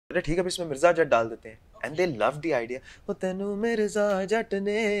अरे ठीक है, इसमें मिर्जा जट डाल देते हैं, and they loved the idea. वो तेनू मिर्जा जट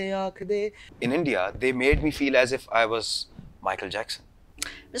ने आँख दे. In India, they made me feel as if I was Michael Jackson.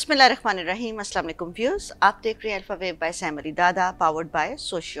 बिस्मिल्लाहिर्रहमानिर्रहीम, अस्सलाम वालेकुम व्यूअर्स। आप देख रहे हैं अल्फा वेव बाय सैमरी दादा, पावर्ड बाय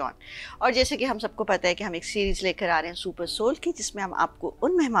सोशियन। और जैसे कि हम सबको पता है कि हम एक सीरीज़ लेकर आ रहे हैं सुपर सोल की, जिसमें हम आपको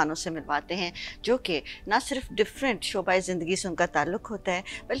उन मेहमानों से मिलवाते हैं जो कि ना सिर्फ डिफरेंट शोबाए ज़िंदगी से उनका ताल्लुक़ होता है,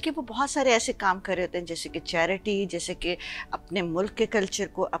 बल्कि वो बहुत सारे ऐसे काम कर रहे होते हैं जैसे कि चैरिटी, जैसे कि अपने मुल्क के कल्चर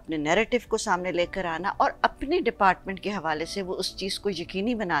को, अपने नैरेटिव को सामने लेकर आना, और अपने डिपार्टमेंट के हवाले से वो उस चीज़ को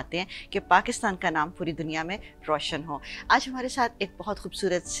यकीनी बनाते हैं कि पाकिस्तान का नाम पूरी दुनिया में रोशन हो। आज हमारे साथ एक बहुत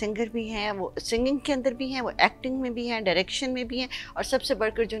खूबसूरत सिंगर भी हैं, वो सिंगिंग के अंदर भी हैं, वो एक्टिंग में भी हैं, डायरेक्शन में भी हैं, और सबसे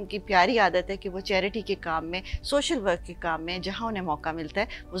बढ़कर जो उनकी प्यारी आदत है कि वो चैरिटी के काम में, सोशल वर्क के काम में जहां उन्हें मौका मिलता है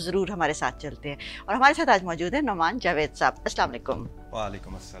वो ज़रूर हमारे साथ चलते हैं। और हमारे साथ आज मौजूद है नौमान जावेद साहब। अस्सलाम वालेकुम।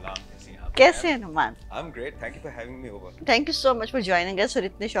 वालेकुम अस्सलाम। कैसे हैं Nauman? I'm great. Thank you for having me over. Thank you so much for joining us. और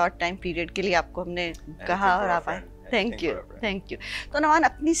इतने शॉर्ट टाइम पीरियड के लिए आपको हमने कहा और आप आए, थैंक यू थैंक यू। तो नौमान,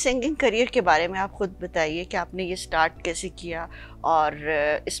 अपनी सिंगिंग करियर के बारे में आप खुद बताइए कि आपने ये स्टार्ट कैसे किया, और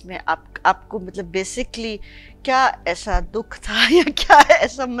इसमें आपको मतलब बेसिकली क्या ऐसा दुख था या क्या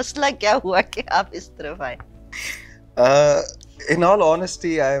ऐसा मसला क्या हुआ कि आप इस तरफ आए? In all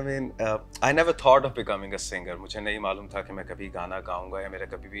honesty, I mean, I never thought of becoming a singer. मुझे नहीं मालूम था कि मैं कभी गाना गाऊंगा या मेरा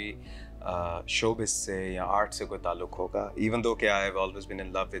कभी भी शोबिज से या आर्ट से कोई ताल्लुक होगा. Even though I have always been in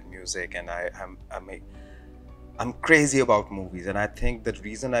love with music and I'm crazy about movies, and I think the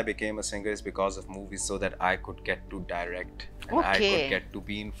reason I became a singer is because of movies, so that I could get to direct and I could get to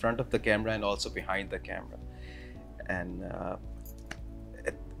be in front of the camera and also behind the camera. And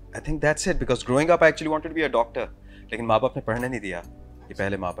I think that's it, because growing up I actually wanted to be a doctor. लेकिन माँ बाप ने पढ़ने नहीं दिया. ये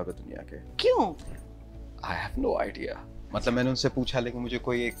पहले माँ बाप है दुनिया के. क्यों? I have no idea. मतलब मैंने उनसे पूछा, लेकिन मुझे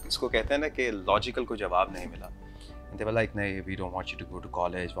कोई एक इसको कहते हैं ना कि लॉजिकल कोई जवाब नहीं मिला. They were like, नहीं, we don't want you to go to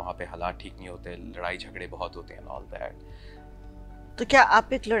college. वहाँ पे हालात ठीक नहीं होते, लड़ाई झगड़े बहुत होते हैं and all that. तो क्या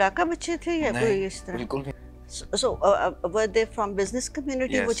आप एक लड़ाका बच्चे थे या कोई इस तरह? बिल्कुल नहीं. So were they from business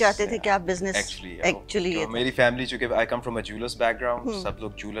community? Yes, वो चाहते थे कि आप business actually ये मेरी फैमिली, चूंकि I come from a jewelers background, सब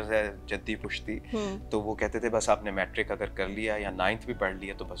लोग जूलर्स है, जद्दी पुश्ती, तो वो कहते थे बस आपने मैट्रिक अगर कर लिया या 9th भी पढ़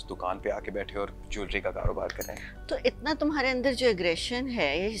लिया तो बस दुकान पे आके बैठे और ज्वेलरी का कारोबार करें. तो इतना तुम्हारे अंदर जो एग्रेशन है,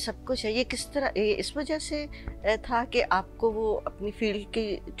 ये सब कुछ है, ये किस तरह, ये इस वजह से था कि आपको वो अपनी फील्ड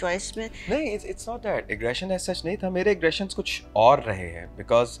की चॉइस में? नहीं, it's not that aggression as such नहीं था. मेरे aggressions कुछ और रहे हैं,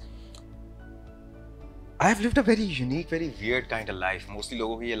 because I have lived a very unique, very weird kind of life. Mostly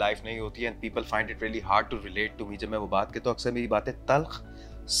लोगों की ये life नहीं होती है, and people find it really hard to relate to me. जब मैं वो बात कहता हूँ, अक्सर मेरी बातें तल्ख,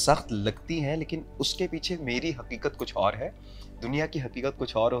 सख्त लगती हैं, लेकिन उसके पीछे मेरी हकीकत कुछ और है, दुनिया की हकीकत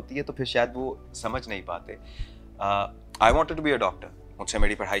कुछ और होती है, तो फिर शायद वो समझ नहीं पाते. I wanted to be a doctor. मुझसे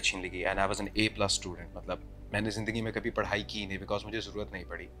मेरी पढ़ाई छीन ली गई, and I was an A+ student. मतलब मैंने ज़िंदगी में कभी पढ़ाई की नहीं, because मुझे ज़रूरत नहीं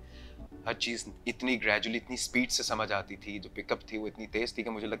पड़ी. हर चीज़ इतनी ग्रेजुअली, इतनी स्पीड से समझ आती थी, जो पिकअप थी वो इतनी तेज़ थी कि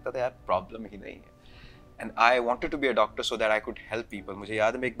मुझे लगता था यार प्रॉब्लम ही नहीं है. And I wanted to be a doctor so that I could help people. मुझे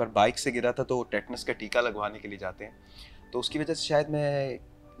याद है मैं एक बार बाइक से गिरा था, तो टेटनस का टीका लगवाने के लिए जाते हैं, तो उसकी वजह से शायद मैं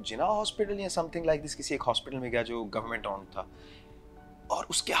जिना हॉस्पिटल या समथिंग लाइक दिस किसी एक हॉस्पिटल में गया जो गवर्नमेंट ऑन था, और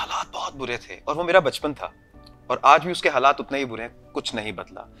उसके हालात बहुत बुरे थे, और वो मेरा बचपन था, और आज भी उसके हालात उतने ही बुरे हैं. कुछ नहीं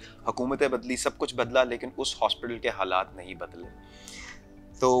बदला, हुकूमतें बदली, सब कुछ बदला, लेकिन उस हॉस्पिटल के हालात नहीं बदले.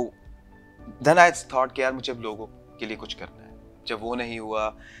 तो then I thought कि यार मुझे अब लोगों के लिए कुछ करना है. जब वो नहीं हुआ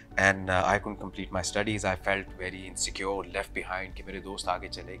and I couldn't complete my studies, I felt very insecure, left behind, कि मेरे दोस्त आगे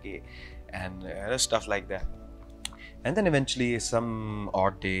चले गए and stuff like that. And then eventually some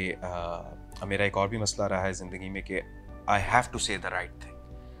odd day मेरा एक और भी मसला रहा है ज़िंदगी में कि I have to say the right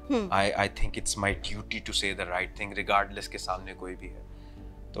thing. I think it's my duty to say the right thing regardless के सामने कोई भी है.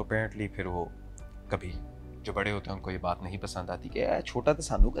 तो apparently फिर वो कभी जो बड़े होते हैं उनको ये बात नहीं पसंद आती कि छोटा तो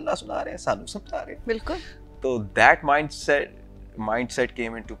सानू गल्ला सुना रहे हैं, सानू समझा रहे हैं. बिल्कुल. तो that mindset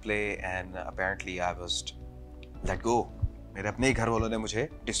came into play, and apparently I was let go. मेरे अपने ही घर वालों ने मुझे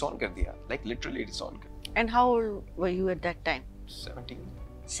disown कर दिया, like literally disown कर दिया. And how old were you at that time? 17.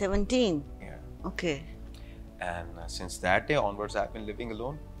 17. Yeah. Okay. And since that day onwards I've been living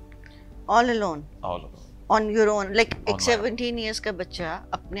alone. All alone. All alone. On your own. Like एक 17 years का बच्चा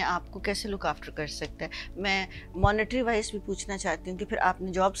अपने आप को कैसे look after कर सकता है? मैं monetary wise भी पूछना चाहती हूँ कि फिर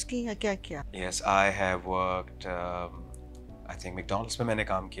आपने jobs की या क्या किया? Yes, I have worked. I think McDonald's में मैंने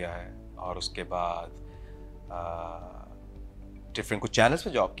काम किया है, और उसके बाद डिफरेंट कुछ चैनल्स पे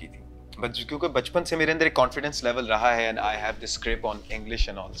जॉब की थी. बट क्योंकि बचपन से मेरे अंदर एक कॉन्फिडेंस लेवल रहा है, and I have this script on English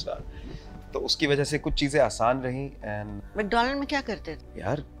and all star, तो उसकी वजह से कुछ चीज़ें आसान रही. एंड मैकडॉनल्ड में क्या करते थे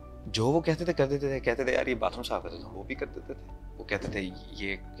यार? जो वो कहते थे कर देते थे. कहते थे यार ये बाथरूम साफ करते थे, वो भी कर देते थे. वो कहते थे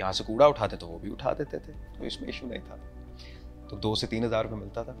ये यहाँ से कूड़ा उठाते तो वो भी उठा देते थे, तो इसमें इशू नहीं था. तो 2 से 3 हज़ार रुपये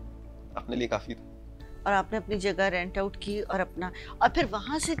मिलता था, अपने लिए काफ़ी था। और आपने अपनी जगह रेंट आउट की और अपना, और फिर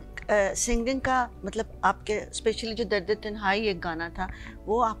वहाँ से सिंगिंग का मतलब आपके स्पेशली जो दर्द तन्हाई एक गाना था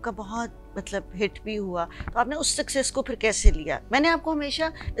वो आपका बहुत मतलब हिट भी हुआ, तो आपने उस सक्सेस को फिर कैसे लिया? मैंने आपको हमेशा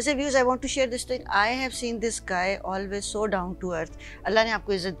जैसे views, I want to share this thing, I have seen this guy always so down to earth. अल्लाह ने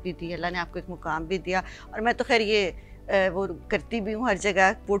आपको इज्जत भी दी, अल्लाह ने आपको एक मुकाम भी दिया, और मैं तो खैर ये वो करती भी हूँ हर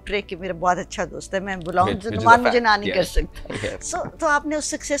जगह, पोर्ट्रे के मेरा बहुत अच्छा दोस्त है, मैं बुलाऊँ नुमान मुझे ना नहीं कर सकता। सो तो आपने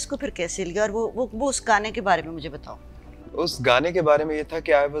उस सक्सेस को फिर कैसे लिया, और वो उस गाने के बारे में मुझे बताओ। उस गाने के बारे में ये था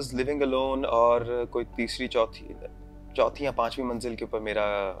कि आई वाज लिविंग अलोन, और कोई तीसरी चौथी या 5वीं मंजिल के ऊपर मेरा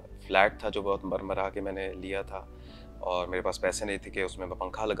फ्लैट था जो बहुत मरमरा के मैंने लिया था, और मेरे पास पैसे नहीं थे कि उसमें मैं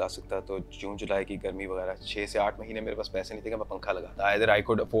पंखा लगा सकता। तो जून जुलाई की गर्मी वगैरह 6 से 8 महीने मेरे पास पैसे नहीं थे कि मैं पंखा लगाता। Either I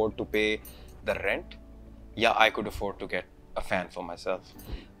could afford to पे द रेंट या I could afford to get a fan for my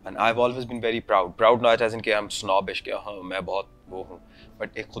self. And I have always been very proud not as in कि आई एम स्नॉबिश कि हाँ मैं बहुत वो हूँ,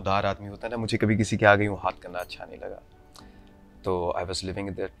 बट एक खुददार आदमी होता है ना, मुझे कभी किसी के आगे यूँ हाथ करना अच्छा नहीं लगा। तो I was living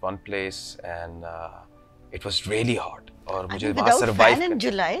in that one place and it was really hot, और मुझे वहाँ survive in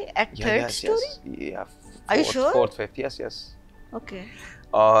July at third story? Yeah, Are you sure? Fourth, fifth, yes. Okay.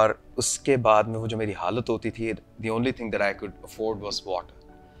 और उसके बाद में वो जो मेरी हालत होती थी, the only thing that I could afford was water.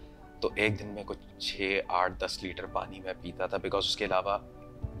 तो एक दिन में कुछ 6, 8, 10 लीटर पानी मैं पीता था, because उसके अलावा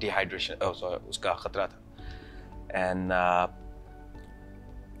डिहाइड्रेशन उसका खतरा था। एंड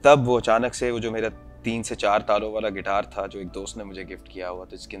तब वो अचानक से वो जो मेरा 3 से 4 तारों वाला गिटार था जो एक दोस्त ने मुझे गिफ्ट किया हुआ था,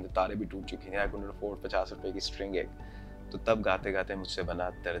 जिसके अंदर तारे भी टूट चुके थे, आई कुड नॉट अफोर्ड 50 रुपए की स्ट्रिंग एक, तो तब गाते गाते मुझसे बना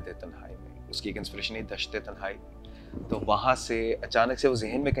दर्द तन्हाई में। उसकी एक इंस्पिरेशन ही दश्त तन्हाई। तो वहाँ से अचानक से वो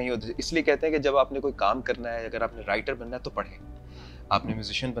जहन में कहीं होती, इसलिए कहते हैं कि जब आपने कोई काम करना है, अगर आपने राइटर बनना है तो पढ़ें, आपने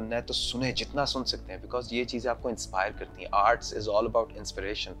म्यूजिशियन बनना है तो सुने, जितना सुन सकते हैं, बिकॉज ये चीज़ें आपको इंस्पायर करती हैं। Arts is all about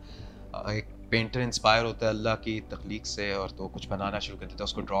inspiration. एक पेंटर इंस्पायर होता है अल्लाह की तख्लीक से, और तो कुछ बनाना शुरू कर देता है,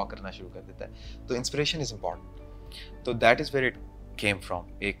 उसको ड्रॉ करना शुरू कर देता है। तो इंस्पिरेशन इज़ इम्पॉर्टेंट। तो that is where it came from.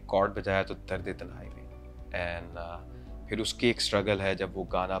 एक कॉर्ड बजाया तो दर्द तन्हाई में, एंड फिर उसकी एक स्ट्रगल है जब वो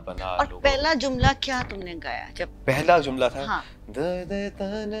गाना बना। और पहला जुमला क्या तुमने गाया? जब पहला जुमला था हाँ, दर्द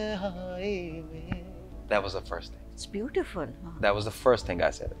तन्हाई में, that was the first thing. It's beautiful. That was the first thing I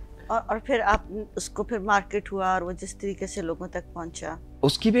said. और फिर आप उसको फिर मार्केट हुआ, और वो जिस तरीके से लोगों तक पहुंचा,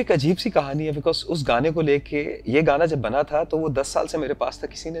 उसकी भी एक अजीब सी कहानी है। बिकॉज उस गाने को लेके, ये गाना जब बना था तो वो 10 साल से मेरे पास था,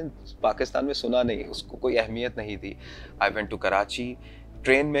 किसी ने पाकिस्तान में सुना नहीं, उसको कोई अहमियत नहीं थी। I went to Karachi,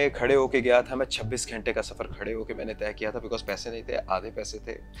 train में खड़े होके गया था मैं, 26 घंटे का सफ़र खड़े होके मैंने तय किया था, बिकॉज पैसे नहीं थे, आधे पैसे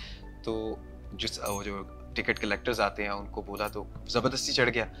थे। तो वो जो टिकट कलेक्टर्स आते हैं उनको बोला, तो ज़बरदस्ती चढ़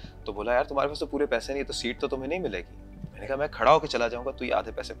गया। तो बोला यार तुम्हारे पास तो पूरे पैसे नहीं, तो सीट तो तुम्हें नहीं मिलेगी। मैंने कहा मैं खड़ा होकर चला जाऊंगा, तू ये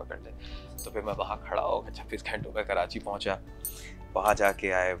आधे पैसे पकड़ ले। तो फिर मैं वहाँ खड़ा होकर 26 घंटों में कराची पहुँचा। वहाँ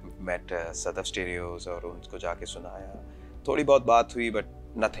जाके आए, मेट सदफ स्टीरियोज, और उनको जाके सुनाया। थोड़ी बहुत बात हुई, बट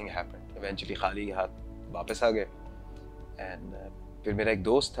नथिंग हैपेंड। इवेंचुअली खाली हाथ वापस आ गए। एंड फिर मेरा एक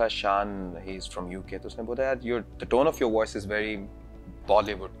दोस्त था शान, ही इज़ फ्रॉम यूके, तो उसने बोला यार the tone of your voice is very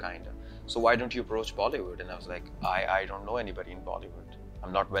Bollywood kind, so why don't you approach Bollywood? And I was like I don't know anybody in Bollywood, I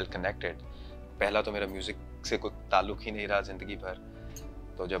am not well connected. पहला तो मेरा music से कोई ताल्लुक ही नहीं रहा जिंदगी भर,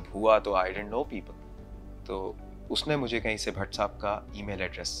 तो जब हुआ तो आई डिडंट नो पीपल। तो उसने मुझे कहीं से भट्ट साहब का ईमेल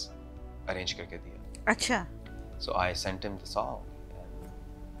एड्रेस अरेंज करके दिया। अच्छा। सो I sent him the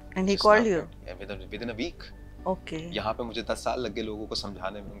song and he called you with in a week. Okay. यहाँ पे मुझे 10 साल लग गए लोगों को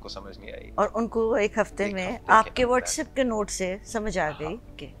समझाने में, उनको समझ नहीं आई, और उनको एक हफ्ते में आपके व्हाट्सएप के नोट से समझ आ गई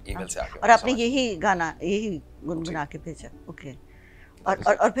कि ईमेल से आके, और आपने यही गाना यही गुनगुना के भेजा। ओके।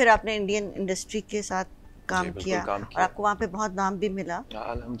 और फिर आपने इंडियन इंडस्ट्री के साथ काम किया, और आपको वहाँ पे बहुत नाम भी मिला,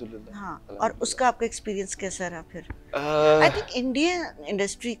 अल्हम्दुलिल्लाह। हाँ, और उसका आपका एक्सपीरियंस कैसा रहा फिर? आई थिंक इंडियन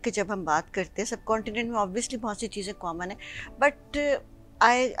इंडस्ट्री की जब हम बात करते हैं, सब कॉन्टिनेंट में ऑब्वियसली बहुत सी चीज़ें कॉमन है, but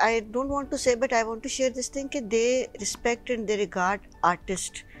I don't want to say, but I want to share this thing कि they respect and they regard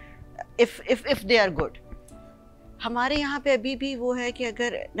artist if they are good. हमारे यहाँ पे अभी भी वो है कि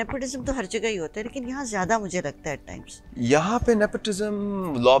अगर नेपोटिज्म तो हर जगह ही होता है, लेकिन यहाँ ज़्यादा मुझे लगता है टाइम्स। यहाँ पे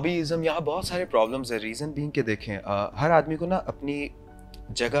नेपोटिज्म, लॉबीइज्म, यहाँ बहुत सारे प्रॉब्लम्स है। रीज़न बीइंग कि देखें, हर आदमी को ना अपनी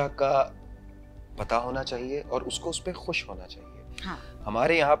जगह का पता होना चाहिए और उसको उस पर खुश होना चाहिए। हाँ।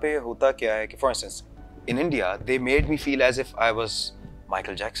 हमारे यहाँ पे होता क्या है कि for instance in India they made me feel as if I was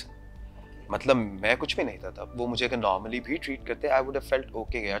Michael Jackson. मतलब मैं कुछ भी नहीं था तब, वो मुझे अगर नॉर्मली भी ट्रीट करते, I would have felt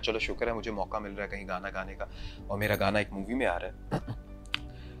okay, यार चलो शुक्र है मुझे मौका मिल रहा है कहीं गाना गाने का, और मेरा गाना एक मूवी में आ रहा है।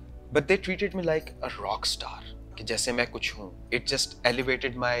 But they treated me like a rock star, कि जैसे मैं कुछ हूँ। It just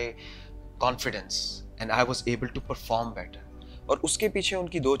elevated my confidence and I was able to perform better. और उसके पीछे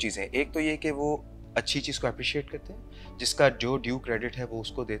उनकी दो चीज़ें, एक तो ये कि वो अच्छी चीज़ को अप्रिशिएट करते हैं, जिसका जो ड्यू क्रेडिट है वो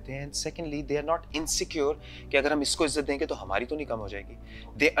उसको देते हैं। And secondly they are not insecure कि अगर हम इसको इज्जत देंगे तो हमारी तो नहीं कम हो जाएगी।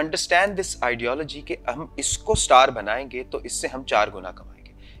 दे अंडरस्टैंड दिस आइडियोलॉजी कि हम इसको स्टार बनाएंगे तो इससे हम 4 गुना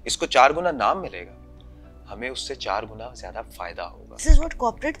कमाएंगे, इसको 4 गुना नाम मिलेगा, हमें उससे 4 गुना ज्यादा फायदा होगा। This is what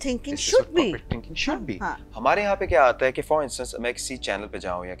corporate thinking should be. Corporate thinking should be. हाँ. हमारे यहाँ पे क्या आता है कि फॉर इंस्टेंस मैं किसी चैनल पे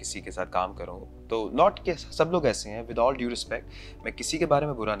जाऊँ या किसी के साथ काम करूँ, तो नॉट कि सब लोग ऐसे हैं, विद ऑल ड्यू रिस्पेक्ट, मैं किसी के बारे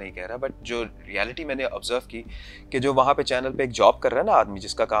में बुरा नहीं कह रहा, बट जो रियलिटी मैंने ऑब्जर्व की कि जो वहाँ पे चैनल पे एक जॉब कर रहा है ना आदमी,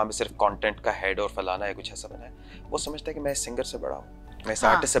 जिसका काम है सिर्फ कंटेंट का हेड और फलाना है कुछ ऐसा बना है, वो समझता है कि मैं इस सिंगर से बड़ा हूँ, मैं इस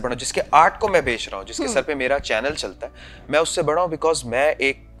आर्टिस्ट से बड़ा हूँ, जिसके आर्ट को मैं बेच रहा हूँ, जिसके सर पे मेरा चैनल चलता है, मैं उससे बड़ा हूँ बिकॉज मैं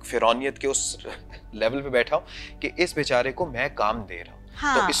एक फिरौनियत के उस लेवल पे बैठा हूँ कि इस बेचारे को मैं काम दे रहा हूँ।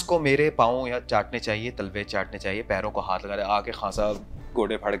 हाँ. तो इसको मेरे पाँव या चाटने चाहिए, तलवे चाटने चाहिए, पैरों को हाथ लगा आके खासा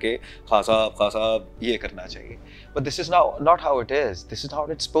गोड़े फड़ के खासा ये करना चाहिए। But this is not how it is, this is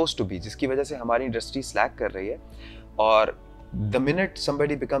how it's supposed to be, जिसकी वजह से हमारी इंडस्ट्री स्लैक कर रही है। और the minute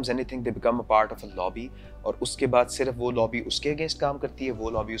somebody becomes anything, they become a part of a lobby, और उसके बाद सिर्फ वो लॉबी उसके अगेंस्ट काम करती है, वो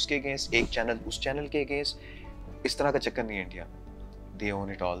लॉबी उसके अगेंस्ट, एक चैनल उस चैनल के अगेंस्ट। इस तरह का चक्कर नहीं है इंडिया में। They own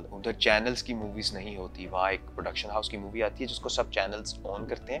it all. उधर चैनल्स की मूवीज नहीं होती, वहाँ एक प्रोडक्शन हाउस की मूवी आती है जिसको सब चैनल्स ओन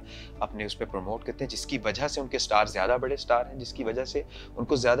करते हैं, अपने उस पर प्रमोट करते हैं, जिसकी वजह से उनके स्टार ज्यादा बड़े स्टार हैं, जिसकी वजह से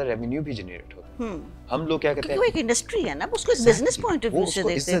उनको ज्यादा रेवेन्यू भी जनरेट होता है। हम लोग क्या करते हैं, वो एक इंडस्ट्री है ना, उसको बिजनेस पॉइंट ऑफ व्यू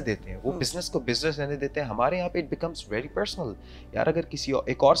से देते हैं, वो बिजनेस को बिजनेस रहने देते हैं। हमारे यहाँ पे इट बिकम्स वेरी पर्सनल। यार अगर किसी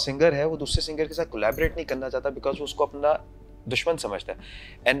एक और सिंगर है, वो दूसरे सिंगर के साथ कोलैबोरेट नहीं करना चाहता बिकॉज वो उसको अपना दुश्मन समझता है।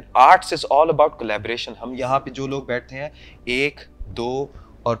 And arts is all about collaboration. हम यहाँ पे जो लोग बैठते हैं, 1, 2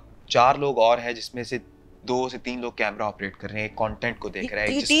 और 4 लोग और हैं, जिसमें से 2 से 3 लोग कैमरा ऑपरेट कर रहे हैं, कंटेंट को देख रहे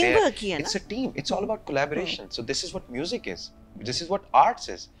हैं, it's a team, it's all about collaboration. So this is what music is, this is what arts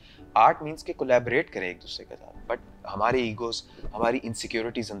is. Art means के कोलैबोरेट करें एक दूसरे के साथ। बट हमारे ईगोस, हमारी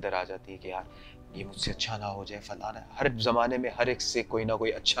इनसिक्योरिटीज अंदर आ जाती है कि यार ये मुझसे अच्छा ना हो जाए, फलाना। हर जमाने में हर एक से कोई ना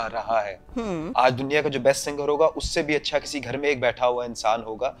कोई अच्छा रहा है। आज दुनिया का जो बेस्ट सिंगर होगा, उससे भी अच्छा किसी घर में एक बैठा हुआ इंसान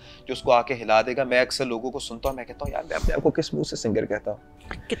होगा जो उसको आके हिला देगा। मैं अक्सर लोगों को सुनता हूँ, मैं कहता हूँ यार मैं अपने आप को किस मुंह से सिंगर कहता हूँ,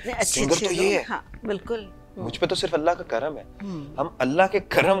 कितने अच्छे सिंगर तो ये है। हाँ, बिल्कुल। मुझ पे तो सिर्फ अल्लाह का करम है। हम अल्लाह के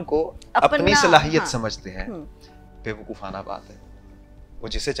करम को अपनी सलाहियत समझते हैं। बेवकूफाना बात है। वो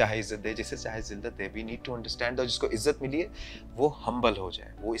जिसे चाहे इज्जत दे, जिसे चाहे जिल्लत दे। वी नीड टू अंडरस्टैंड, और जिसको इज्जत मिली है वो हम्बल हो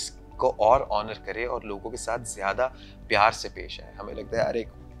जाए, वो इसको और ऑनर करे और लोगों के साथ ज्यादा प्यार से पेश आए। हमें लगता है यार एक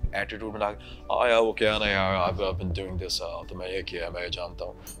एटीट्यूड बना के यार वो क्या ना यार I've been doing this, तो मैं ये किया, मैं ये जानता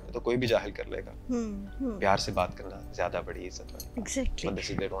हूँ, तो कोई भी जाहिल कर लेगा। प्यार से बात करना ज्यादा बड़ी इज्जत है। Exactly. But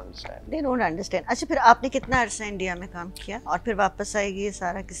they don't understand. They don't understand. अच्छा, फिर आपने कितना अरसा इंडिया में काम किया और फिर वापस आएगी ये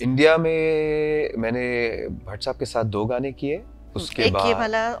सारा किसी? इंडिया में मैंने भट्ट साहब के साथ 2 गाने किए, उसके बाद एक ये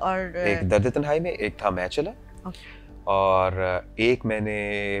वाला और एक दर्द तन्हाई में, एक था मैं चला, और एक मैंने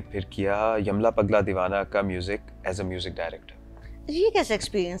फिर किया यमला पगला दीवाना का music as a music director. ये कैसा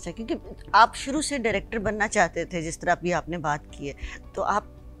एक्सपीरियंस है, क्योंकि आप शुरू से डायरेक्टर बनना चाहते थे, जिस तरह अभी आपने बात की है, तो आप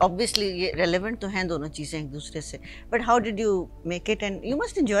ऑब्वियसली ये रेलेवेंट तो हैं दोनों चीजें एक दूसरे से, but how did you make it and you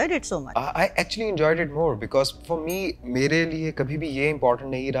must enjoyed it so much? I actually enjoyed it more because for me, मेरे लिए कभी भी ये इंपॉर्टेंट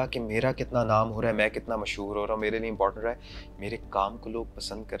नहीं रहा कि मेरा कितना नाम हो रहा है, मैं कितना मशहूर हो रहा हूँ। मेरे लिए इंपॉर्टेंट रहा है मेरे काम को लोग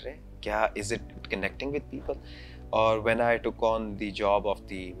पसंद कर रहे हैं, क्या is it connecting with people. और when I took on the job of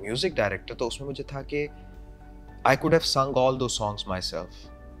the music director, तो उसमें मुझे था कि I could have sung all those songs myself.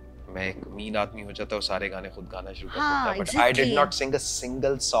 मैं एक मीन आदमी हो जाता और सारे गाने खुद गाना शुरू कर देता, but I did not sing a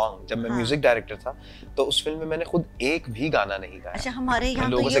single song. जब मैं म्यूजिक डायरेक्टर था तो उस फिल्म में मैंने खुद एक भी गाना नहीं गाया। अच्छा, हमारे यहाँ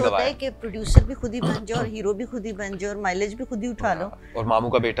तो ये होता है कि प्रोड्यूसर भी खुद ही बन जाओ और हीरो भी खुद ही बन जाओ और माइलेज भी खुद ही उठा लो। और मामू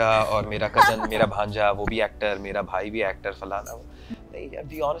का बेटा और मेरा कजन, मेरा भांजा, वो भी एक्टर, मेरा भाई भी एक्टर, फलाना। नहीं यार,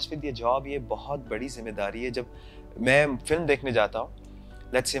 be honest with your job, ये बहुत बड़ी जिम्मेदारी है। जब मैं फिल्म देखने जाता हूँ,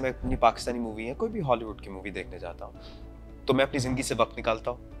 लेट्स से मैं अपनी पाकिस्तानी मूवी है, कोई भी हॉलीवुड की मूवी देखने जाता हूँ, तो मैं अपनी ज़िंदगी से वक्त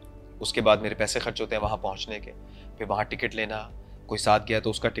निकालता हूँ। उसके बाद मेरे पैसे खर्च होते हैं वहाँ पहुँचने के, फिर वहाँ टिकट लेना, कोई साथ गया तो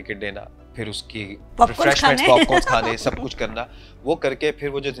उसका टिकट देना, फिर उसकी रिफ्रेशमेंट्स, पॉपकॉर्न्स खाने, सब कुछ करना। वो करके फिर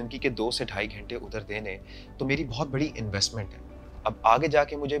वो जो ज़िंदगी के 2 से ढाई घंटे उधर देने, तो मेरी बहुत बड़ी इन्वेस्टमेंट है। अब आगे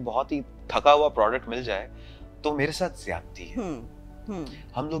जाके मुझे बहुत ही थका हुआ प्रोडक्ट मिल जाए तो मेरे साथ ज़्यादती है।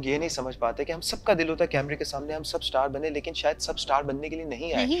 हम लोग ये नहीं समझ पाते कि हम सबका दिल होता है कैमरे के सामने हम सब स्टार बने, लेकिन शायद सब स्टार बनने के लिए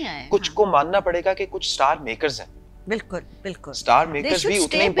नहीं आए। कुछ को मानना पड़ेगा कि कुछ स्टार मेकर्स हैं। बिल्कुल बिल्कुल, स्टार मेकर्स भी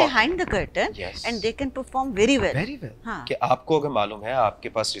उतने behind the curtain and they can perform very well. कि आपको अगर मालूम है, आपके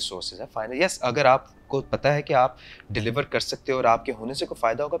पास रिसोर्सेज है, फाइनल यस, अगर आपको पता है कि आप डिलीवर कर सकते हो और आपके होने से कोई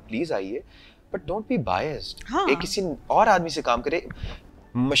फायदा होगा, प्लीज आइए, बट डोंट बी बायस्ड। एक किसी और आदमी से काम करे।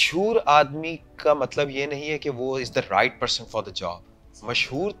 मशहूर आदमी का मतलब ये नहीं है कि वो is the right person for the job.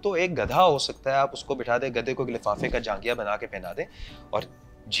 मशहूर तो एक गधा हो सकता है, आप उसको बिठा दे, गधे को लिफाफे का जांघिया बना के पहना दे और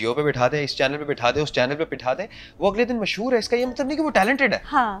जियो पे बिठा दें, इस चैनल पे बिठा दें, उस चैनल पे बिठा दें, वो अगले दिन मशहूर है। इसका ये मतलब नहीं कि वो टैलेंटेड है।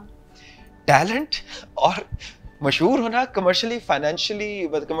 हाँ, टैलेंट और मशहूर होना, कमर्शियली फाइनेंशियली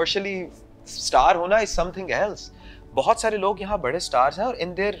कमर्शियली स्टार होना इज समथिंग एल्स। बहुत सारे लोग यहाँ बड़े स्टार्स हैं और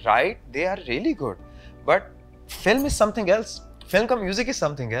in their right they are really good, but film is something else. Film का म्यूजिक इज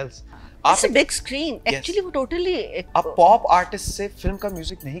समथिंग एल्स। आप बिग स्क्रीन एक्चुअली वो टोटली आप पॉप आर्टिस्ट से फिल्म का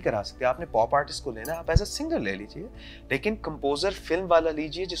म्यूजिक नहीं करा सकते। आपने पॉप आर्टिस्ट को लेना, आप एज अ सिंगर ले लीजिए, लेकिन कंपोजर फिल्म वाला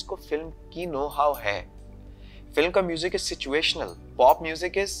लीजिए जिसको फिल्म की नो हाउ है। फिल्म का music is situational, pop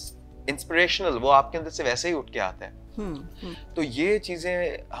music is inspirational, वो आपके अंदर से वैसे ही उठ के आता है। तो ये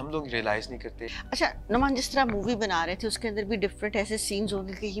चीजें हम लोग रियलाइज नहीं करते। अच्छा नुमान, जिस तरह मूवी बना रहे थे उसके अंदर भी डिफरेंट ऐसे सीन्स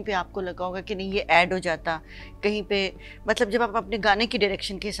होंगे, कहीं पे आपको लगा होगा कि नहीं ये ऐड हो जाता, कहीं पे मतलब जब आप अपने गाने की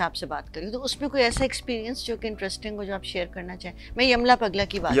डायरेक्शन के हिसाब से बात करें तो उसमें कोई ऐसा एक्सपीरियंस जो कि इंटरेस्टिंग हो जो आप शेयर करना चाहें? मैं यमला पगला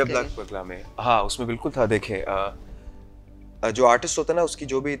की बात यमला पगला में, हाँ उसमें बिल्कुल था। देखे जो आर्टिस्ट होता है ना, उसकी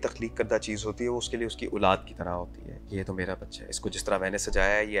जो भी तख्लीक करदा चीज़ होती है वो उसके लिए उसकी औलाद की तरह होती है। ये तो मेरा बच्चा है, इसको जिस तरह मैंने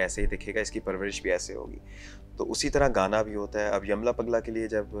सजाया है ये ऐसे ही दिखेगा, इसकी परवरिश भी ऐसे होगी। तो उसी तरह गाना भी होता है। अब यमला पगला के लिए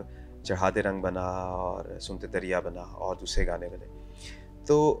जब चढ़ा दे रंग बना और सुनते दरिया बना और दूसरे गाने बने,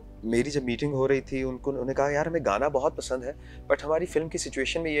 तो मेरी जब मीटिंग हो रही थी उन्होंने कहा यार हमें गाना बहुत पसंद है, बट हमारी फिल्म की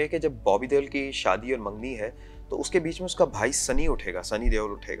सिचुएशन में ये है कि जब बॉबी देओल की शादी और मंगनी है तो उसके बीच में उसका भाई सनी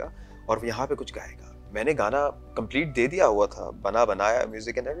देओल उठेगा और यहाँ पे कुछ गाएगा। मैंने गाना कंप्लीट दे दिया हुआ था, बनाया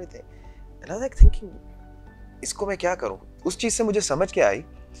music and everything, and I was like thinking इसको मैं क्या करूं। उस चीज से मुझे समझ के आई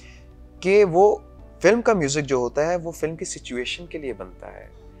कि वो फिल्म का म्यूजिक जो होता है वो फिल्म की सिचुएशन के लिए बनता है।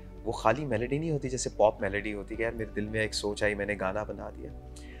 वो खाली मेलोडी नहीं होती जैसे पॉप मेलोडी होती है यार मेरे दिल में एक सोच आई मैंने गाना बना दिया।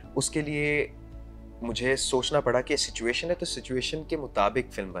 उसके लिए मुझे सोचना पड़ा कि सिचुएशन है तो सिचुएशन के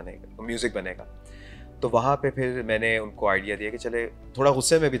मुताबिक फिल्म बनेगा, म्यूजिक बनेगा। तो वहाँ पे फिर मैंने उनको आइडिया दिया कि चले, थोड़ा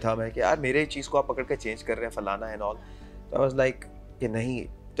गुस्से में भी था मैं कि यार मेरे चीज़ को आप पकड़ के चेंज कर रहे हैं फलाना एंड ऑल। तो आई वाज लाइक कि नहीं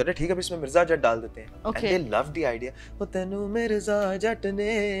चले ठीक है, इसमें मिर्जा जट डाल देते हैं। And they love the idea, वो तेनू मिर्जा जट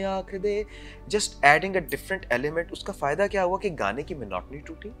ने आख दे, just adding a different element. उसका फायदा क्या हुआ कि गाने की मोनोटनी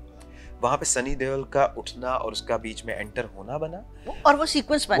टूटी, वहाँ पे सनी देओल का उठना और उसका बीच में एंटर होना बना और वो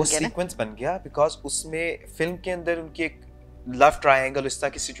सीक्वेंस बन गया बिकॉज उसमें फिल्म के अंदर उनकी एक लव ट्रायंगल इस तरह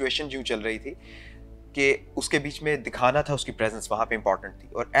की सिचुएशन जो चल रही थी कि उसके बीच में दिखाना था, उसकी प्रेजेंस वहाँ पे इंपॉर्टेंट थी।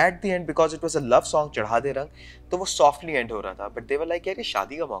 और at the end because it was a love song चढ़ा दे रंग, तो वो सॉफ्टली एंड हो रहा था, बट दे वर लाइक यार ये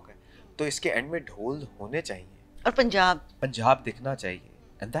शादी का मौका है तो इसके एंड में ढोल होने चाहिए और पंजाब दिखना चाहिए,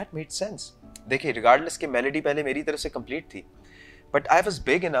 एंड दैट मेड सेंस। देखिए रिगार्डलेस कि मेलोडी पहले मेरी तरफ से कंप्लीट थी, but I was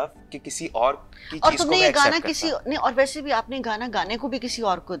big enough कि किसी और की चीज को मैं एक्सेप्ट करता। नहीं, और वैसे भी आपने गाना गाने को भी किसी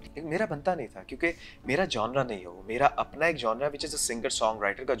और को दिया। मेरा बनता नहीं था क्योंकि मेरा जॉनरा नहीं हो, मेरा अपना एक genre which is a singer song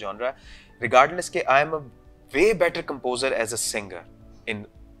writer का जॉनरा। रिगार्डलेस कि I am a way better composer as a singer in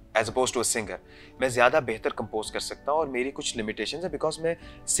as oppose to a singer, मैं ज्यादा बेहतर कंपोज कर सकता हूँ और मेरी कुछ लिमिटेशंस है बिकॉज मैं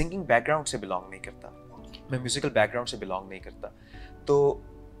सिंगिंग बैकग्राउंड से बिलोंग नहीं करता, मैं म्यूजिकल बैकग्राउंड से बिलोंग नहीं करता, तो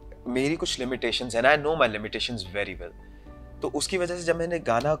मेरी कुछ limitations and I know my limitations very well. तो उसकी वजह से जब मैंने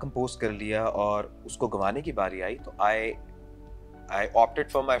गाना कंपोज कर लिया और उसको गवाने की बारी आई तो I opted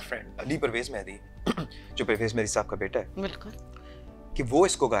for my friend Ali Parvez Mehdi जो परवेज मेहदी साहब का बेटा है, बिल्कुल, कि वो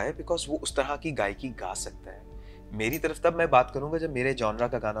इसको गाए बिकॉज वो उस तरह की गायकी गा सकता है। मेरी तरफ तब मैं बात करूंगा जब मेरे जॉनरा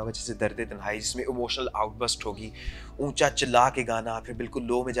का गाना होगा, जैसे दर्द तन्हाई जिसमें इमोशनल आउटबर्स्ट होगी, ऊंचा चिल्ला के गाना, फिर बिल्कुल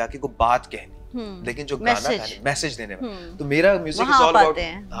लो में जाके कोई बात कहनी, लेकिन जो गाना गाने मैसेज देने वाला। तो मेरा म्यूजिक इज ऑल अबाउट,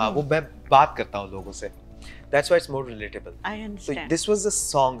 हाँ वो मैं बात करता हूँ लोगों से, that's why it's more relatable. I understand. So this was a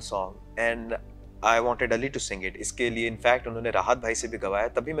song and I wanted Ali to sing it. इसके लिए इनफैक्ट उन्होंने राहत भाई से भी गवाया,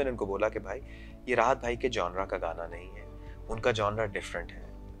 तभी मैंने उनको बोला कि भाई ये राहत भाई के जॉनरा का गाना नहीं है, उनका जॉनरा डिफरेंट है,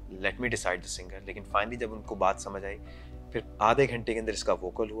 let me decide the singer. लेकिन फाइनली जब उनको बात समझ आई, फिर आधे घंटे के अंदर इसका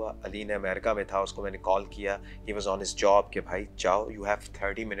वोकल हुआ। अली ने अमेरिका में था, उसको मैंने कॉल किया, he was on his job कि भाई जाओ, you have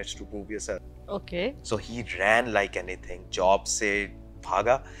 30 minutes to prove yourself. Okay. So he ran like anything, job से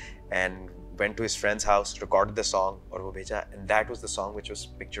भागा and went to his friend's house, recorded the song और वो भेजा, and that was the song which was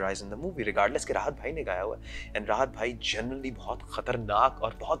picturized in the movie. Regardless कि राहत भाई ने गाया हुआ है, and राहत भाई generally बहुत खतरनाक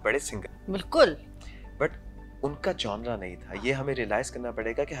और बहुत बड़े सिंगर, बिल्कुल, but उनका जॉनरा नहीं था। ये हमें रियलाइज करना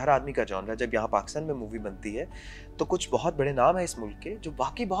पड़ेगा कि हर आदमी का जॉनरा, जब यहाँ पाकिस्तान में मूवी बनती है तो कुछ बहुत बड़े नाम है इस मुल्क के जो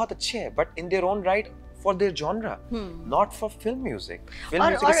वाकई बहुत अच्छे हैं, but in their own right for their genre, not for film music. Film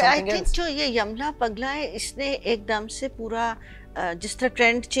music is something else. जो ये यमला पगला है, इसने एकदम से पूरा जिस तरह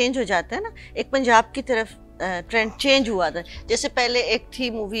ट्रेंड चेंज हो जाता है ना, एक पंजाब की तरफ ट्रेंड चेंज हुआ था। जैसे पहले एक थी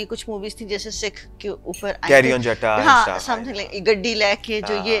मूवी, कुछ मूवीज थी जैसे सिख के ऊपर कैरी ऑन जटा, हाँ समथिंग लाइक गड्डी लेके,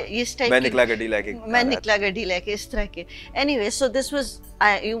 जो ये इस टाइप मैं निकला गड्डी लेके, मैं निकला गड्डी लेके, इस तरह के। Anyway, so this was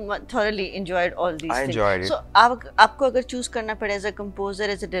you thoroughly enjoyed all these I things. enjoyed it. So आपको अगर चूज करना पड़े as a composer,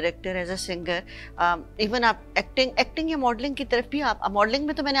 as a director, as a singer, even आप एक्टिंग या मॉडलिंग की तरफ भी, आप मॉडलिंग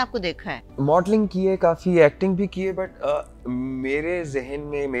में तो मैंने आपको देखा है, मॉडलिंग की है, काफ़ी एक्टिंग भी की है, बट मेरे जहन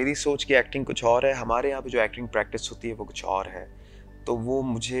में मेरी सोच की एक्टिंग कुछ और है, हमारे यहाँ पे जो एक्टिंग प्रैक्टिस होती है वो कुछ और है, तो वो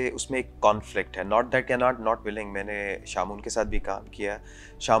मुझे उसमें एक कॉन्फ्लिक्ट है। Not that can not willing, मैंने शामून के साथ भी काम किया।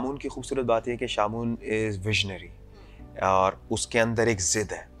 शामून की खूबसूरत बात यह है कि शामून इज़ विजनरी और उसके अंदर एक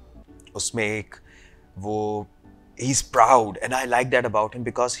ज़िद है, उसमें एक वो he's proud and I like that about him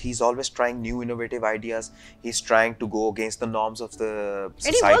because he's always trying new innovative ideas, he's trying to go against the norms of the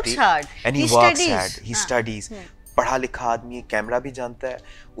society and he works hard, he studies. पढ़ा लिखा आदमी है, camera भी जानता है,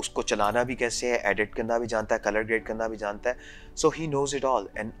 उसको चलाना भी कैसे है, एडिट करना भी जानता है, कलर ग्रेड करना भी जानता है, so he knows it all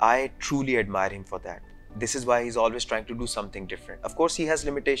and I truly admire him for that. This is why he's always trying to do something different. Of course he has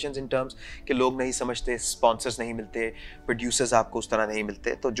limitations in terms कि लोग नहीं समझते, sponsors नहीं मिलते, producers आपको उस तरह नहीं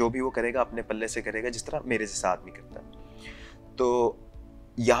मिलते, तो जो भी वो करेगा अपने पल्ले से करेगा, जिस तरह मेरे जैसा आदमी करता है। तो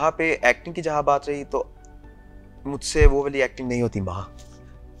यहाँ पे एक्टिंग की जहाँ बात रही, तो मुझसे वो वाली एक्टिंग नहीं होती, माँ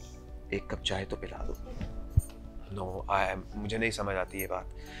एक कप चाय तो पिला दो, नो मुझे नहीं समझ आती ये बात।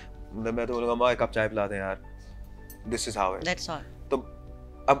 मैं तो बोलूँगा माँ एक कप चाय पिला दें यार, दिस इज हाउ इट। तो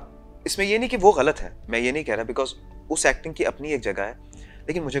अब इसमें ये नहीं कि वो गलत है, मैं ये नहीं कह रहा, बिकॉज उस एक्टिंग की अपनी एक जगह है,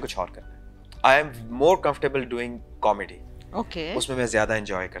 लेकिन मुझे कुछ और करना है। I am more comfortable doing comedy, उसमें मैं ज्यादा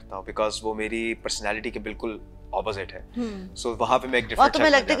एंजॉय करता हूँ, बिकॉज वो मेरी पर्सनैलिटी के बिल्कुल ऑपोजिट है। सो वहाँ पे मैं एक डिफरेंट, तुम्हें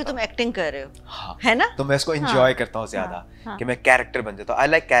लगता है कि तुम एक्टिंग कर रहे हो, हाँ, है ना, तो मैं इसको एंजॉय करता हूँ ज्यादा, कि मैं कैरेक्टर बन जाता हूँ। आई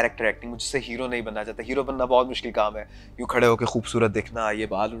लाइक कैरेक्टर एक्टिंग, मुझसे हीरो नहीं बनना चाहता, हीरो बनना बहुत मुश्किल काम है, यूं खड़े होकर खूबसूरत दिखना, ये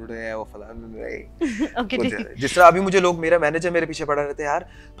बाल उड़ रहे हैं, वो फलाना जिस तरह अभी मुझे लोग, मेरा मैनेजर मेरे पीछे पड़ा रहते हैं, यार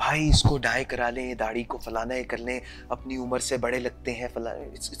भाई इसको डाई करा लें, दाढ़ी को फलाना ये कर लें, अपनी उम्र से बड़े लगते हैं फलाना,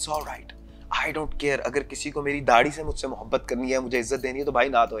 it's alright, I don't care. अगर किसी को मेरी दाढ़ी से मुझसे मोहब्बत करनी है, मुझे इज्जत देनी है, तो भाई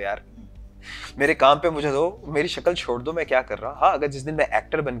ना दो यार, मेरे काम पे मुझे दो, मेरी शक्ल छोड़ दो, मैं क्या कर रहा हूँ। हाँ, अगर जिस दिन मैं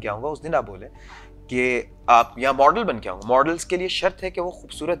एक्टर बन के आऊँगा उस दिन आप बोले कि आप यहाँ मॉडल बन के आऊँगा, मॉडल्स के लिए शर्त है कि वो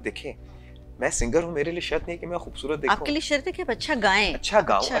खूबसूरत दिखें, मैं सिंगर हूँ, मेरे लिए शर्त नहीं है कि मैं खूबसूरत दिखूं। आपके लिए शर्त है कि आप अच्छा गाएं, अच्छा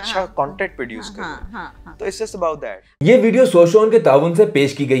गाऊं, अच्छा कंटेंट प्रोड्यूस करूं, तो इट्स जस्ट अबाउट दैट। ये वीडियो सोशोन के ताउन से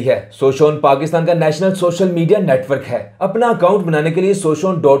पेश की गई है। सोशोन पाकिस्तान का नेशनल सोशल मीडिया नेटवर्क है। अपना अकाउंट बनाने के लिए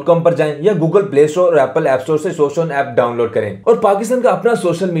soshon.com पर जाएं या गूगल प्ले स्टोर और एप्पल ऐप स्टोर से सोशोन ऐप डाउनलोड करें और पाकिस्तान का अपना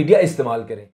सोशल मीडिया इस्तेमाल करें।